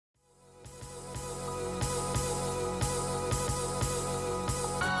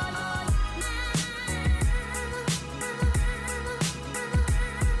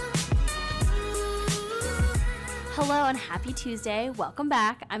Happy Tuesday. Welcome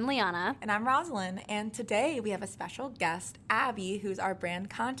back. I'm Liana. And I'm Rosalind. And today we have a special guest, Abby, who's our brand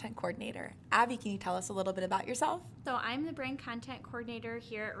content coordinator. Abby, can you tell us a little bit about yourself? So I'm the brand content coordinator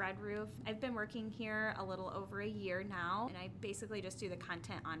here at Red Roof. I've been working here a little over a year now, and I basically just do the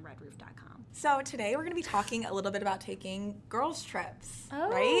content on redroof.com. So today we're going to be talking a little bit about taking girls' trips, Oh,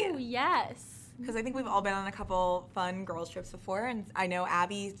 right? yes. Because I think we've all been on a couple fun girls' trips before, and I know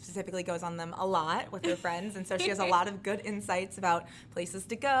Abby specifically goes on them a lot with her friends, and so she has a lot of good insights about places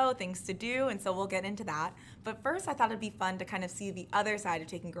to go, things to do, and so we'll get into that. But first, I thought it'd be fun to kind of see the other side of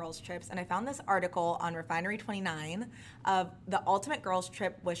taking girls' trips, and I found this article on Refinery 29 of the ultimate girls'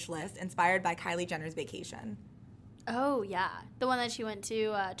 trip wish list inspired by Kylie Jenner's vacation. Oh, yeah. The one that she went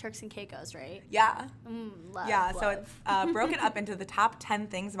to, Turks and Caicos, right? Yeah. Love, yeah, love. so it's broken up into the top 10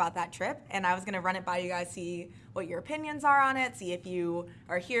 things about that trip, and I was going to run it by you guys, see what your opinions are on it, see if you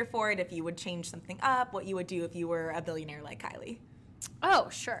are here for it, if you would change something up, what you would do if you were a billionaire like Kylie. Oh,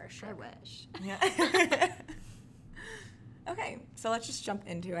 sure. I wish. Yeah. Okay, so let's just jump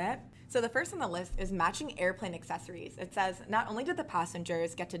into it. So the first on the list is matching airplane accessories. It says, not only did the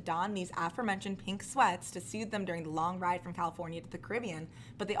passengers get to don these aforementioned pink sweats to soothe them during the long ride from California to the Caribbean,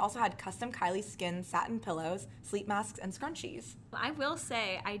 but they also had custom Kylie skin satin pillows, sleep masks, and scrunchies. I will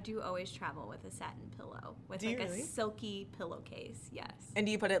say I do always travel with a satin pillow, with Do you like really? a silky pillowcase, yes. And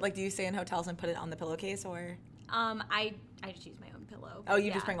do you put it, do you stay in hotels and put it on the pillowcase, or? I just use my own pillow. Oh, you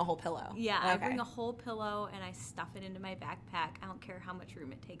Yeah. just bring a whole pillow? Yeah, Okay. I bring a whole pillow and I stuff it into my backpack. I don't care how much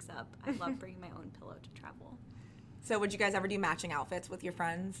room it takes up. I love bringing my own pillow to travel. So would you guys ever do matching outfits with your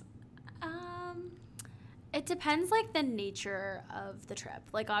friends? It depends, the nature of the trip.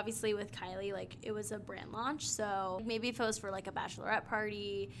 Obviously with Kylie, it was a brand launch, so maybe if it was for, a bachelorette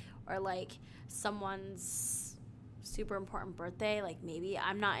party or, someone's super important birthday, maybe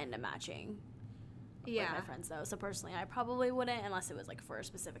I'm not into matching with my friends, though. So personally, I probably wouldn't unless it was, for a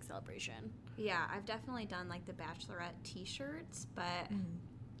specific celebration. Yeah, I've definitely done, the bachelorette t-shirts, but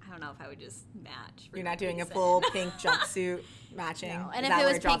I don't know if I would just match. You're not doing a reason. full pink jumpsuit matching? No, and Is if that it where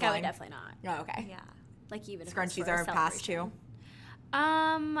was it draws pink, the I would line? definitely not. Oh, okay. Yeah. Even if it was Scrunchies for are a pass, celebration. too?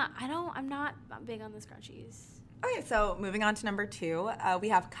 I'm not big on the scrunchies. Okay, so moving on to number 2, we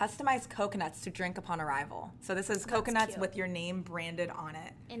have customized coconuts to drink upon arrival. So this is coconuts cute. with your name branded on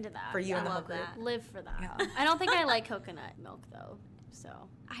it. Into that. For you and the I whole love group. that. Live for that. Yeah. I don't think I like coconut milk, though, so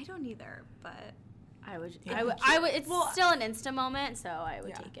I don't either, but I would. Yeah. I would. It's still an Insta moment, so I would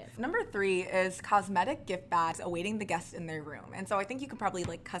Yeah. take it. Number 3 is cosmetic gift bags awaiting the guests in their room. And so I think you could probably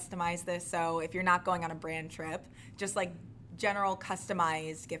customize this. So if you're not going on a brand trip, just general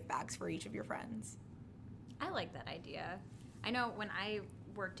customized gift bags for each of your friends. I like that idea. I know when I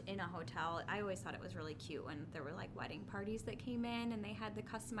worked in a hotel, I always thought it was really cute when there were wedding parties that came in and they had the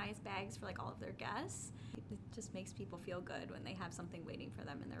customized bags for all of their guests. It just makes people feel good when they have something waiting for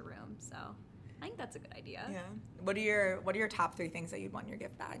them in their room. So I think that's a good idea. Yeah. What are your top 3 things that you'd want in your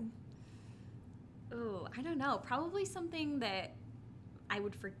gift bag? Ooh, I don't know. Probably something that I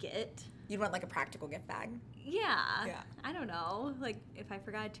would forget. You'd want a practical gift bag. Yeah. I don't know. If I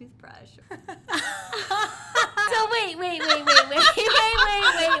forgot a toothbrush. So wait.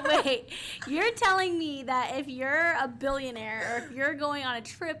 You're telling me that if you're a billionaire or if you're going on a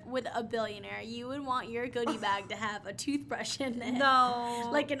trip with a billionaire, you would want your goodie bag to have a toothbrush in it? No.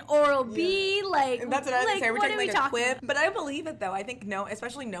 An Oral-B? And that's what I was going to say. We're what taking are we a talking quip. about? But I believe it, though. I think,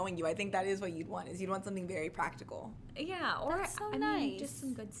 especially knowing you, I think that is what you'd want, is you'd want something very practical. Yeah, or That's so I mean, nice. just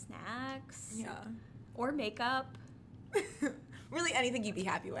some good snacks. Yeah. Or makeup. Really anything you'd be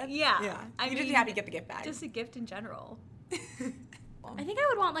happy with. Yeah. You'd just be happy to get the gift bag. Just a gift in general. I think I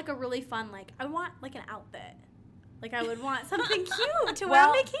would want a really fun, I would want an outfit. I would want something cute to wear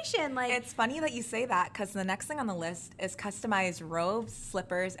on vacation. It's funny that you say that because the next thing on the list is customized robes,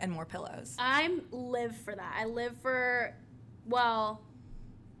 slippers, and more pillows. I live for that. I live for,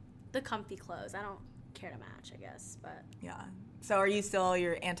 the comfy clothes. I don't care to match, I guess, but. Yeah. So are you still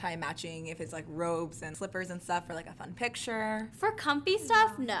your anti-matching if it's robes and slippers and stuff for a fun picture? For comfy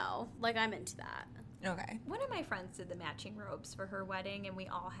stuff, no. I'm into that. Okay. One of my friends did the matching robes for her wedding, and we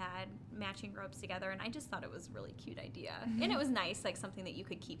all had matching robes together, and I just thought it was a really cute idea. Mm-hmm. And it was nice, something that you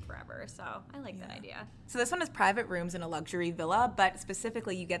could keep forever, so I like that idea. So this one is private rooms in a luxury villa, but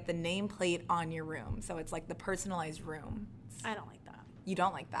specifically you get the nameplate on your room. So it's the personalized room. I don't like that. You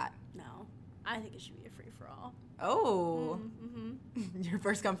don't like that? No. I think it should be a free-for-all. Oh. Mm-hmm. Your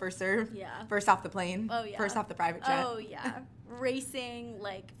first come, first serve? Yeah. First off the plane? Oh, yeah. First off the private jet? Oh, yeah. Racing,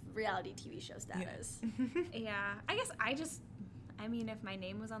 reality TV show status. Yeah, I guess I I mean, if my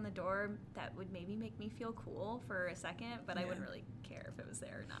name was on the door, that would maybe make me feel cool for a second, but I wouldn't really care if it was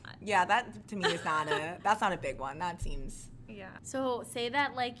there or not. Yeah, that to me is that's not a big one. That seems. Yeah. So say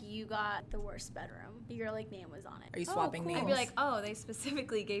that like you got the worst bedroom, your like name was on it. Are you swapping I'd names? be like, oh, they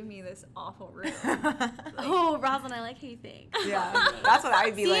specifically gave me this awful room. Oh, Rosalind, I like how you think. Yeah, that's what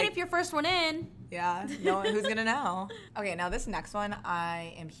I'd be See like. it if you're first one in. Yeah, no one who's gonna know. Okay, now this next one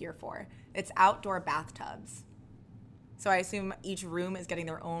I am here for. It's outdoor bathtubs. So I assume each room is getting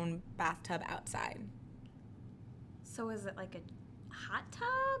their own bathtub outside. So is it like a hot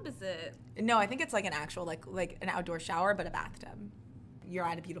tub? Is it? No, I think it's like an actual like an outdoor shower, but a bathtub. You're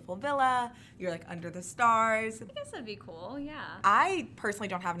at a beautiful villa. You're like under the stars. I guess that'd be cool. Yeah. I personally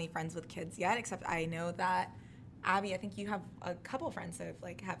don't have any friends with kids yet, except I know that Abby, I think you have a couple friends that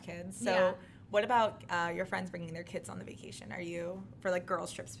have kids. So Yeah. what about your friends bringing their kids on the vacation? Are you for like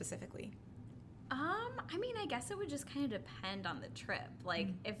girls trips specifically? I mean, I guess it would just kind of depend on the trip. Like,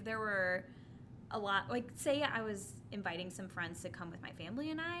 if there were a lot, like, say I was inviting some friends to come with my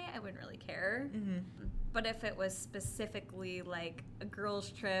family and I wouldn't really care. Mm-hmm. But if it was specifically like a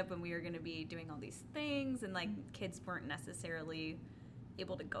girls' trip and we were going to be doing all these things and like kids weren't necessarily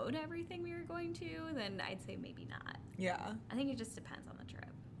able to go to everything we were going to, then I'd say maybe not. Yeah. I think it just depends on the trip.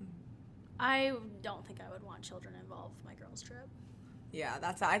 I don't think I would want children involved with my girls' trip. Yeah,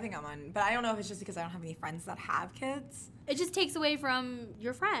 I think I'm on. But I don't know if it's just because I don't have any friends that have kids. It just takes away from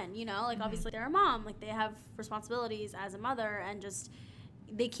your friend, you know? Like, obviously, they're a mom. Like, they have responsibilities as a mother, and just,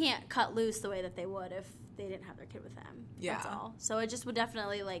 they can't cut loose the way that they would if they didn't have their kid with them. Yeah. That's all. So it just would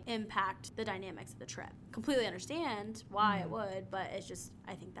definitely, like, impact the dynamics of the trip. Completely understand why it would, but it's just,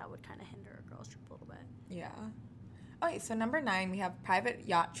 I think that would kind of hinder a girls' trip a little bit. Yeah. Okay, so number 9, we have private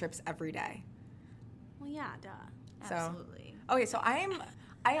yacht trips every day. Well, yeah, duh. So- Absolutely. Okay, so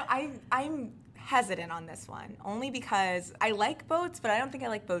I'm hesitant on this one only because I like boats, but I don't think I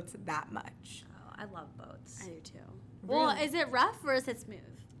like boats that much. Oh, I love boats. I do too. Well, Really? is it rough or is it smooth?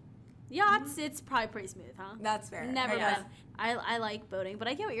 Yachts, it's probably pretty smooth, huh? That's fair. Never I guess. been. I like boating, but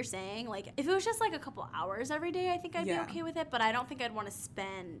I get what you're saying. Like, if it was just like a couple hours every day, I think I'd Yeah. be okay with it. But I don't think I'd want to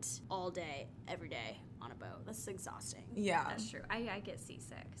spend all day, every day on a boat. That's exhausting. Yeah. That's true. I get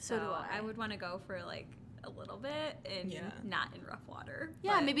seasick. So do I. I would want to go for like a little bit and Yeah. not in rough water.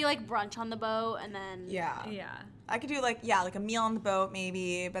 Yeah, but- maybe like brunch on the boat and then. Yeah. Yeah. I could do like a meal on the boat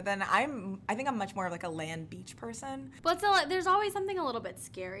maybe, but then I think I'm much more of like a land beach person. But still, there's always something a little bit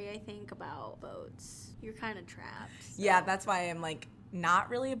scary, I think, about boats. You're kind of trapped. So. Yeah, that's why I'm like not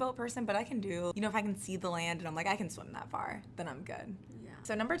really a boat person, but I can do, if I can see the land and I'm like I can swim that far, then I'm good. Yeah.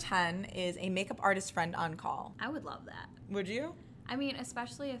 So number 10 is a makeup artist friend on call. I would love that. Would you? I mean,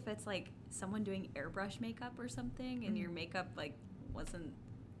 especially if it's like someone doing airbrush makeup or something and your makeup like wasn't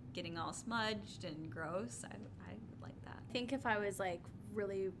getting all smudged and gross. I would like that. I think if I was like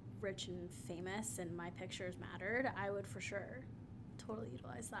really rich and famous and my pictures mattered, I would for sure totally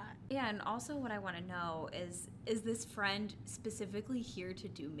utilize that. Yeah, and also what I want to know is this friend specifically here to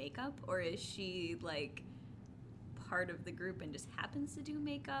do makeup, or is she like part of the group and just happens to do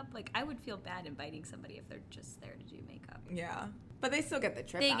makeup? Like, I would feel bad inviting somebody if they're just there to do makeup. Yeah. But they still get the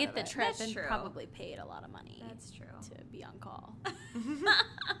trip They out get of the it. trip That's and true. probably paid a lot of money That's true. to be on call.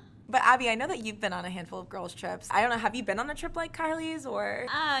 But Abby, I know that you've been on a handful of girls' trips. I don't know, have you been on a trip like Carly's or?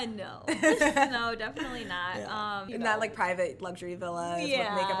 No. No, definitely not. Yeah. You Not know. like private luxury villas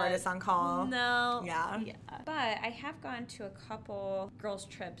Yeah. with makeup artists on call. No. Yeah. But I have gone to a couple girls'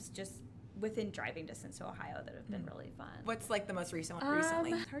 trips just within driving distance to Ohio that have been really fun. What's like the most recent one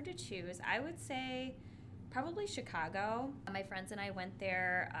recently? It's hard to choose. I would say probably Chicago. My friends and I went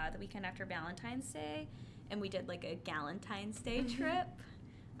there the weekend after Valentine's Day, and we did like a Galentine's Day trip.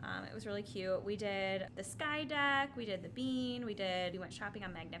 It was really cute. We did the Sky Deck, we did the Bean, we went shopping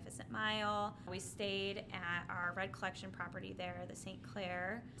on Magnificent Mile. We stayed at our Red Collection property there, the St.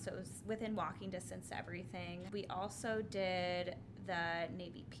 Clair. So it was within walking distance to everything. We also did the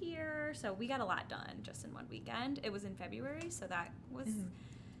Navy Pier. So we got a lot done just in one weekend. It was in February, so that was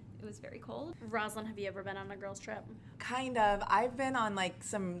it was very cold. Rosalind, have you ever been on a girls' trip? Kind of. I've been on like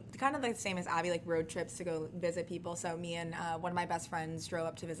some kind of like the same as Abby, like road trips to go visit people. So me and one of my best friends drove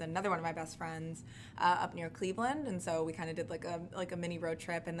up to visit another one of my best friends up near Cleveland, and so we kind of did like a mini road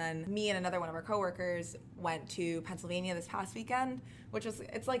trip. And then me and another one of our coworkers went to Pennsylvania this past weekend, which was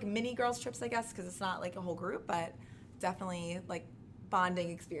it's like mini girls trips, I guess, because it's not like a whole group, but definitely like bonding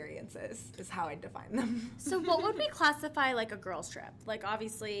experiences is how I define them. So what would we classify like a girls' trip? Like,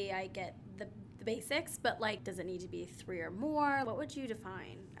 obviously I get the basics, but like, does it need to be 3 or more? What would you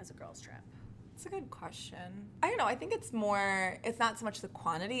define as a girls' trip? That's a good question. I don't know. I think it's not so much the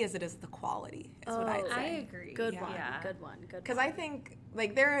quantity as it is the quality, is what I'd say. I agree. Good Yeah. one. Yeah. Good one. Good one. Because I think,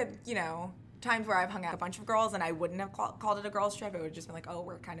 like, there are, times where I've hung out with a bunch of girls and I wouldn't have called it a girls trip. It would have just been like, oh,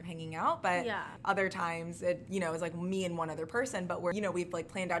 we're kind of hanging out. But Yeah. other times it, is like me and one other person, but we've like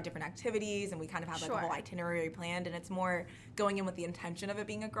planned out different activities and we kind of have like a whole Sure. itinerary planned, and it's more going in with the intention of it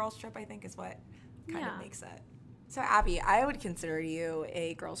being a girls trip, I think, is what kind Yeah. of makes it. So Abby, I would consider you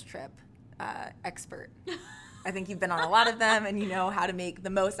a girls trip expert. I think you've been on a lot of them and you know how to make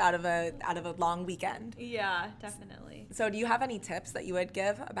the most out of a long weekend. Yeah, definitely. So do you have any tips that you would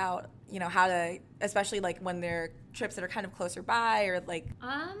give about, how to, especially like when they're trips that are kind of closer by or like...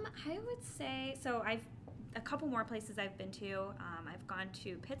 I would say, so I've a couple more places I've been to. I've gone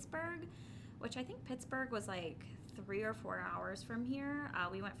to Pittsburgh, which I think Pittsburgh was like 3 or 4 hours from here.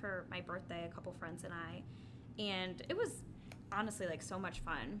 We went for my birthday, a couple friends and I, and it was honestly like so much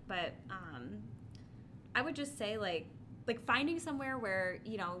fun. But I would just say like finding somewhere where,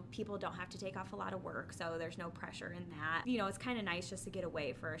 people don't have to take off a lot of work, so there's no pressure in that. It's kind of nice just to get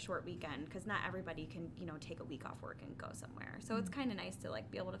away for a short weekend because not everybody can, take a week off work and go somewhere. So it's kind of nice to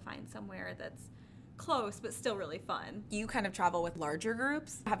like be able to find somewhere that's close but still really fun. You kind of travel with larger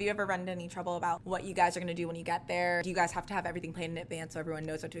groups. Have you ever run into any trouble about what you guys are going to do when you get there? Do you guys have to have everything planned in advance so everyone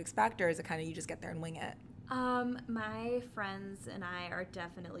knows what to expect, or is it kind of you just get there and wing it? My friends and I are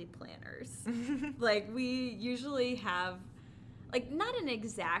definitely planners. Like, we usually have, like, not an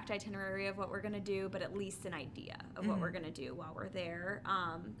exact itinerary of what we're going to do, but at least an idea of what we're going to do while we're there.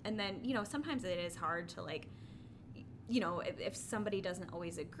 And then, sometimes it is hard to, like, if somebody doesn't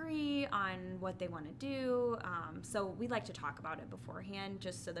always agree on what they want to do. So we like to talk about it beforehand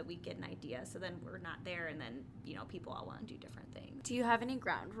just so that we get an idea. So then we're not there and then, people all want to do different things. Do you have any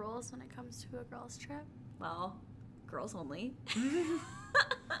ground rules when it comes to a girls' trip? Well, girls only.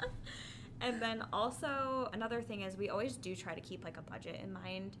 And then also another thing is we always do try to keep like a budget in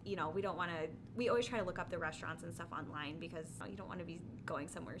mind. We always try to look up the restaurants and stuff online because you don't want to be going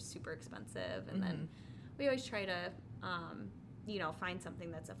somewhere super expensive. And then we always try to, find something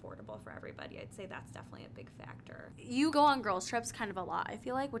that's affordable for everybody. I'd say that's definitely a big factor. You go on girls' trips kind of a lot, I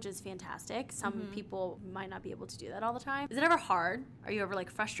feel like, which is fantastic. Some people might not be able to do that all the time. Is it ever hard? Are you ever, like,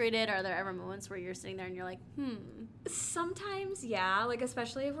 frustrated? Are there ever moments where you're sitting there and you're like, Sometimes, yeah. Like,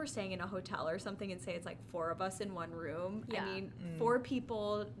 especially if we're staying in a hotel or something and say it's, like, 4 of us in one room. Yeah. I mean, 4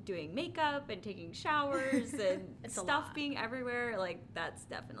 people doing makeup and taking showers and stuff being everywhere, like, that's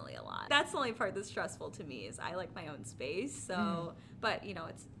definitely a lot. That's the only part that's stressful to me is I like my own space, so... But,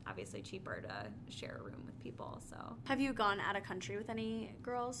 it's obviously cheaper to share a room with people, so. Have you gone out of country with any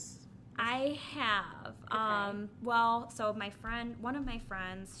girls? I have. Okay. So one of my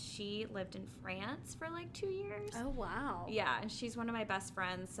friends, she lived in France for like 2 years. Oh, wow. Yeah, and she's one of my best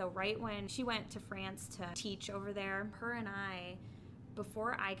friends. So right when she went to France to teach over there, her and I,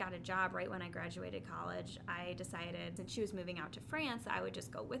 before I got a job, right when I graduated college, I decided since she was moving out to France, I would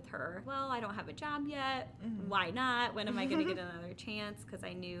just go with her. Well, I don't have a job yet. Why not? When am I going to get another chance? Because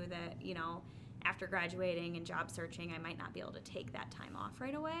I knew that, after graduating and job searching, I might not be able to take that time off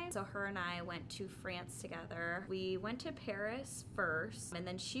right away. So her and I went to France together. We went to Paris first, and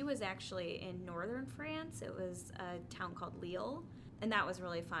then she was actually in northern France. It was a town called Lille, and that was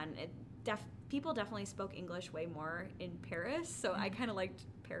really fun. People definitely spoke English way more in Paris, so I kind of liked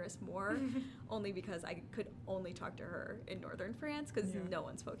Paris more, only because I could only talk to her in northern France because no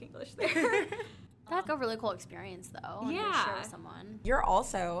one spoke English there. That's like a really cool experience, though. Yeah. To share with someone. You're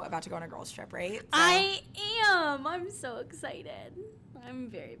also about to go on a girls' trip, right? So, I am. I'm so excited. I'm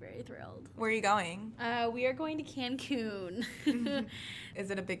very, very thrilled. where are you going? We are going to Cancun.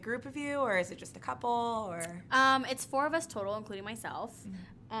 Is it a big group of you, or is it just a couple, or? It's 4 of us total, including myself.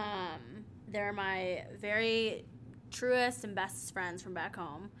 They're my very truest and bestest friends from back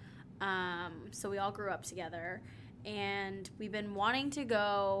home. So we all grew up together. And we've been wanting to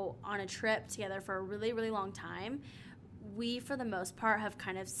go on a trip together for a really, really long time. We, for the most part, have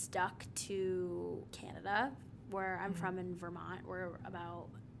kind of stuck to Canada, where I'm from in Vermont. We're about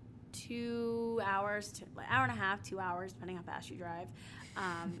 2 hours, hour and a half, 2 hours, depending how fast you drive,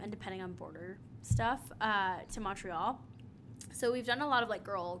 and depending on border stuff, to Montreal. So we've done a lot of like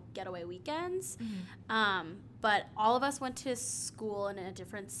girl getaway weekends, but all of us went to school in a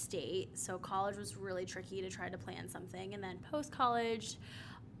different state, so college was really tricky to try to plan something. And then post-college,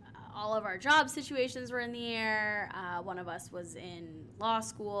 all of our job situations were in the air. One of us was in law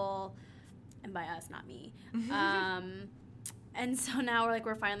school, and by us, not me. And so now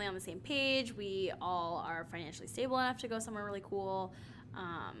we're finally on the same page. We all are financially stable enough to go somewhere really cool.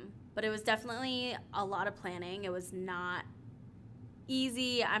 But it was definitely a lot of planning. It was not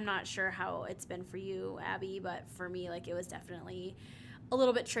easy. I'm not sure how it's been for you, Abby, but for me, like, it was definitely a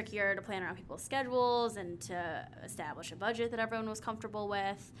little bit trickier to plan around people's schedules and to establish a budget that everyone was comfortable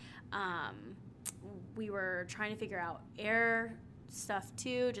with. We were trying to figure out air stuff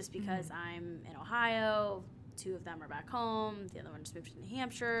too, just because I'm in Ohio. 2 of them are back home. The other one just moved to New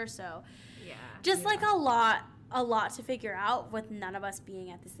Hampshire. So like a lot to figure out with none of us being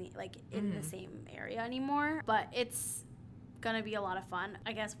at the same, like, in the same area anymore. But it's gonna be a lot of fun.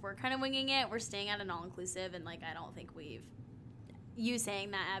 I guess we're kind of winging it. We're staying at an all-inclusive, and, like, I don't think you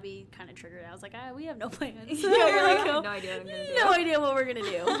saying that, Abby, kind of triggered it. I was like, we have no plans. Yeah, you're like, I have no idea what I'm going to do. No idea what we're going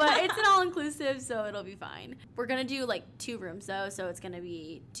to do. But it's an all-inclusive, so it'll be fine. We're going to do, like, 2 rooms, though, so it's going to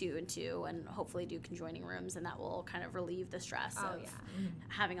be 2 and 2, and hopefully do conjoining rooms, and that will kind of relieve the stress of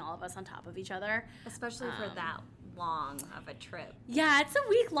having all of us on top of each other. Especially for that long of a trip. Yeah, it's a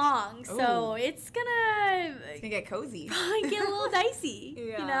week long, so it's gonna get cozy. Probably get a little dicey.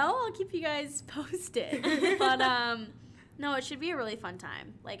 Yeah. You know, I'll keep you guys posted. But no, it should be a really fun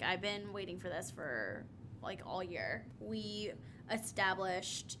time. Like, I've been waiting for this for, like, all year. We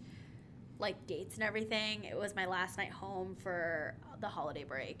established, like, dates and everything. It was my last night home for the holiday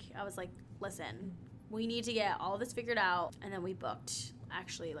break. I was like, listen, we need to get all of this figured out. And then we booked,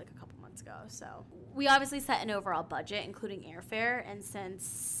 actually, like, a couple months ago. So we obviously set an overall budget, including airfare. And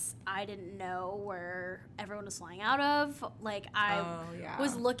since I didn't know where everyone was flying out of, like, I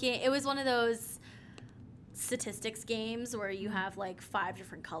was looking. It was one of those statistics games where you have, like, 5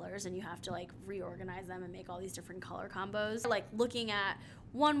 different colors and you have to, like, reorganize them and make all these different color combos. Like, looking at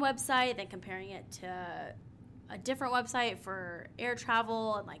one website, then comparing it to a different website for air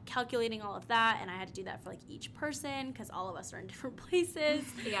travel and, like, calculating all of that. And I had to do that for, like, each person because all of us are in different places.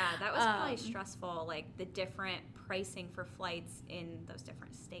 Yeah, that was probably stressful, like, the different pricing for flights in those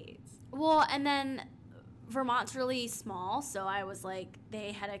different states. Well, and then Vermont's really small, so I was like,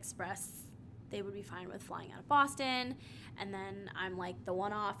 they had expressed they would be fine with flying out of Boston. And then I'm, like, the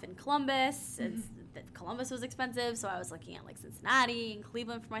one-off in Columbus. Columbus was expensive, so I was looking at, like, Cincinnati and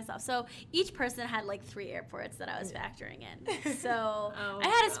Cleveland for myself. So each person had, like, 3 airports that I was factoring in. So I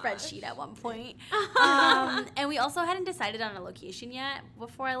had a spreadsheet at one point. And we also hadn't decided on a location yet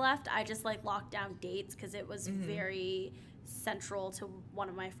before I left. I just, like, locked down dates because it was very central to one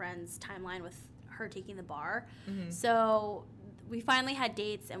of my friends' timeline with her taking the bar. So we finally had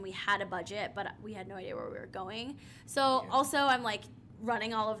dates and we had a budget, but we had no idea where we were going. So also I'm, like,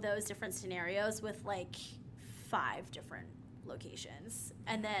 running all of those different scenarios with, like, 5 different locations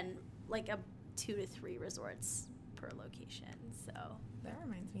and then, like, 2 to 3 resorts per location. So that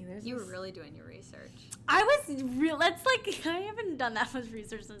reminds me, you were really doing your research. I was real. That's, like, I haven't done that much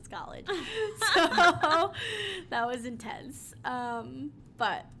research since college, so that was intense.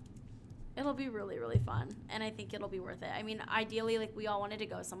 But it'll be really, really fun, and I think it'll be worth it. I mean, ideally, like, we all wanted to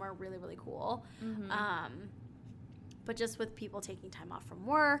go somewhere really, really cool, but just with people taking time off from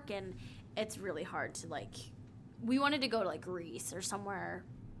work, and it's really hard to, like, we wanted to go to, like, Greece or somewhere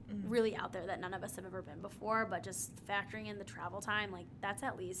really out there that none of us have ever been before, but just factoring in the travel time, like, that's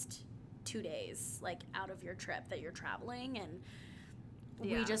at least 2 days, like, out of your trip that you're traveling, and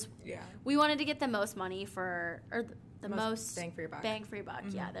we wanted to get the most money for, or the most bang for your buck. Bang for your buck,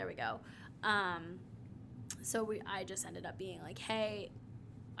 yeah, there we go. So I just ended up being like, hey,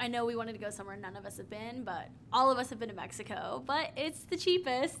 I know we wanted to go somewhere none of us have been, but all of us have been to Mexico, but it's the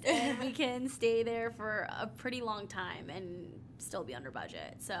cheapest, and we can stay there for a pretty long time and still be under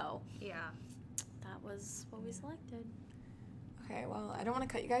budget. So that was what we selected. Okay, well, I don't want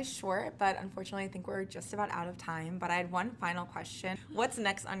to cut you guys short, but unfortunately I think we're just about out of time. But I had one final question. What's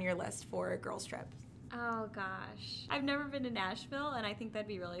next on your list for a girls' trip? Oh, gosh. I've never been to Nashville, and I think that'd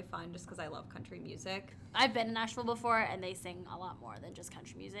be really fun just because I love country music. I've been to Nashville before, and they sing a lot more than just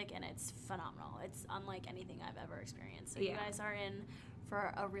country music, and it's phenomenal. It's unlike anything I've ever experienced. So you guys are in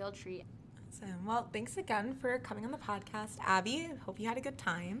for a real treat. Awesome. Well, thanks again for coming on the podcast, Abby. Hope you had a good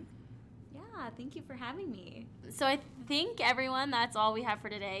time. Yeah, thank you for having me. So I think, everyone, that's all we have for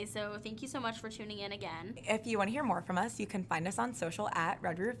today. So thank you so much for tuning in again. If you want to hear more from us, you can find us on social at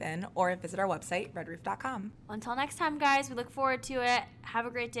Red Roof Inn or visit our website, redroof.com. Until next time, guys, we look forward to it. Have a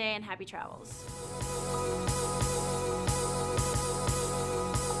great day and happy travels.